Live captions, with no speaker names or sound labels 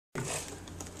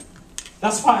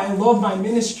That's why I love my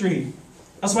ministry.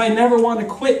 That's why I never want to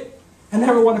quit. I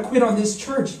never want to quit on this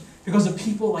church because of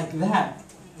people like that.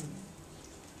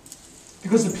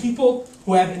 Because of people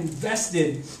who have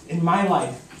invested in my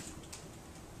life.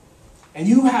 And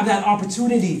you have that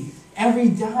opportunity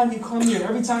every time you come here,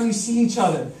 every time you see each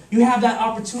other. You have that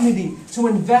opportunity to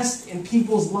invest in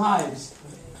people's lives.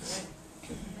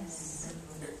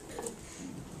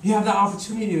 You have that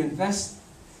opportunity to invest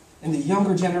in the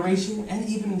younger generation and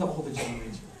even in the older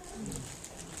generation.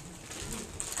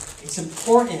 It's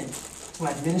important to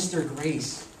administer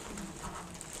grace.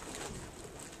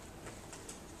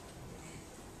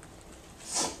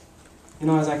 You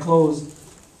know, as I close,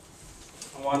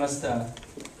 I want us to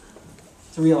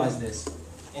realize this.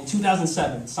 In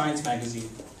 2007, Science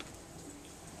Magazine,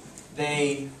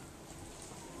 they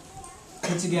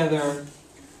put together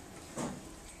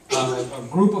a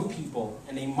group of people,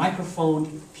 and they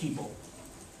microphoned people.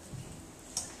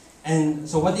 And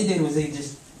so what they did was they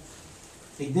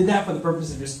did that for the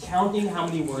purpose of just counting how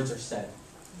many words are said.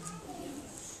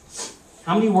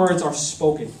 How many words are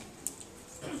spoken.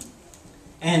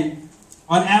 And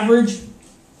on average,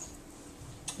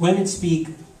 women speak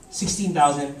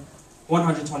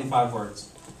 16,125 words.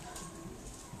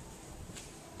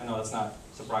 I know that's not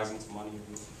surprising to many of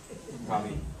you.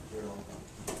 Probably hear it all the time.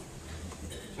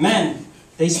 Men,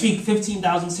 they speak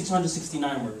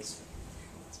 15,669 words.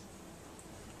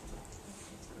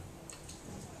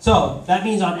 So, that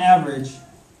means on average,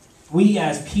 we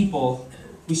as people,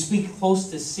 we speak close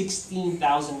to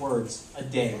 16,000 words a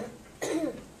day.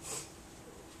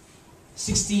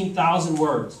 16,000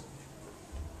 words.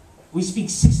 We speak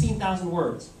 16,000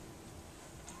 words.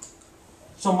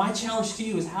 So my challenge to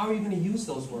you is, how are you going to use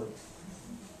those words?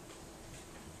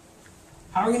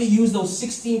 How are you going to use those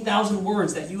 16,000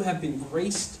 words that you have been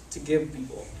graced to give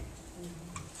people?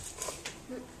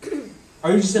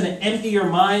 Are you just going to empty your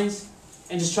minds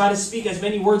and just try to speak as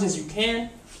many words as you can?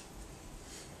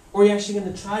 Or are you actually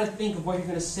going to try to think of what you're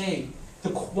going to say,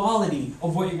 the quality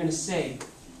of what you're going to say,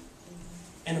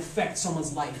 and affect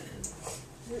someone's life?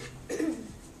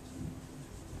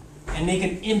 And make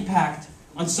an impact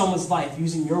on someone's life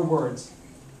using your words?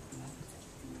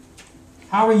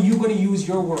 How are you going to use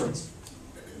your words?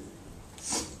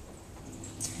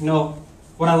 You know,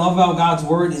 what I love about God's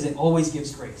word is it always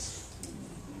gives grace.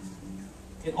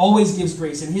 It always gives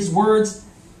grace. And his words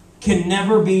can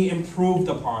never be improved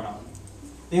upon.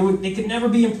 They can never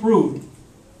be improved.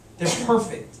 They're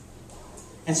perfect.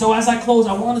 And so as I close,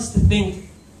 I want us to think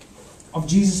of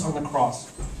Jesus on the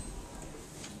cross.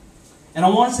 And I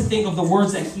want us to think of the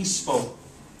words that he spoke.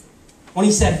 When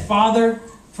he said, "Father,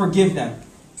 forgive them."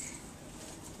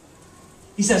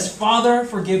 He says, "Father,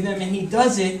 forgive them." And he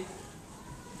does it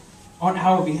on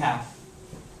our behalf.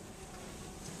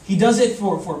 He does it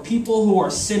for people who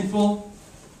are sinful,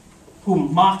 who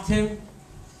mocked him,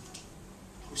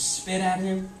 who spit at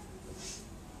him,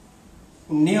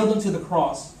 who nailed him to the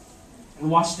cross and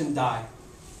watched him die.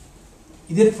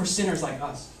 He did it for sinners like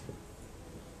us.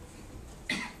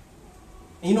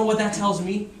 And you know what that tells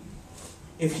me?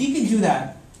 If he could do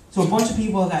that to a bunch of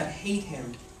people that hate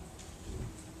him,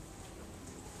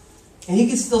 and he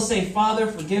could still say,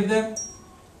 "Father, forgive them,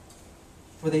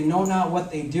 for they know not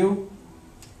what they do,"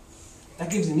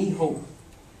 that gives me hope.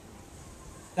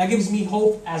 That gives me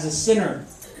hope as a sinner.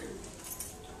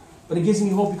 But it gives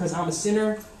me hope because I'm a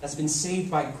sinner that's been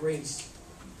saved by grace.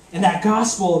 And that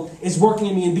gospel is working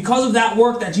in me. And because of that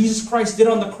work that Jesus Christ did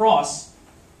on the cross,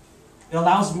 it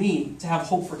allows me to have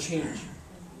hope for change.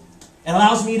 It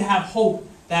allows me to have hope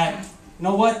that, you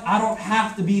know what, I don't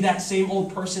have to be that same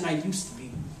old person I used to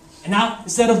be. And now,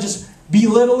 instead of just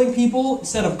belittling people,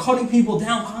 instead of cutting people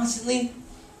down constantly,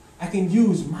 I can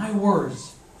use my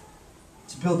words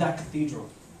to build that cathedral.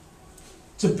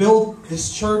 To build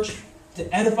this church,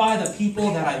 to edify the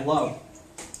people that I love.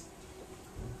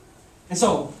 And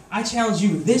so, I challenge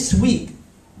you this week,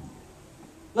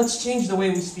 let's change the way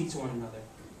we speak to one another.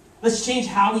 Let's change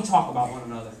how we talk about one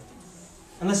another.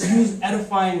 And let's use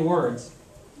edifying words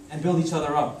and build each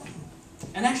other up.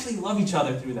 And actually love each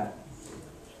other through that.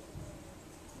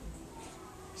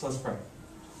 So let's pray.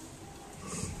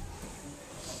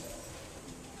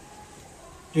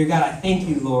 Dear God, I thank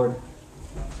you, Lord,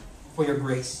 for your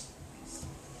grace.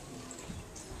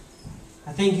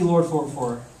 I thank you, Lord,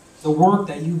 for the work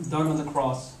that you've done on the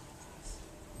cross.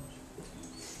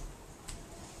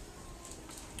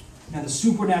 And the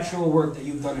supernatural work that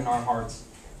you've done in our hearts.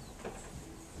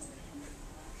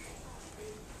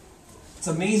 It's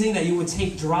amazing that you would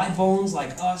take dry bones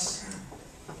like us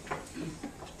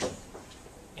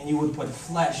and you would put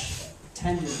flesh,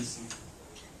 tendons,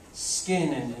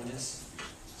 skin, and just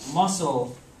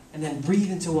muscle and then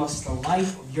breathe into us the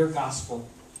life of your gospel,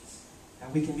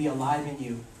 that we can be alive in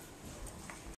you.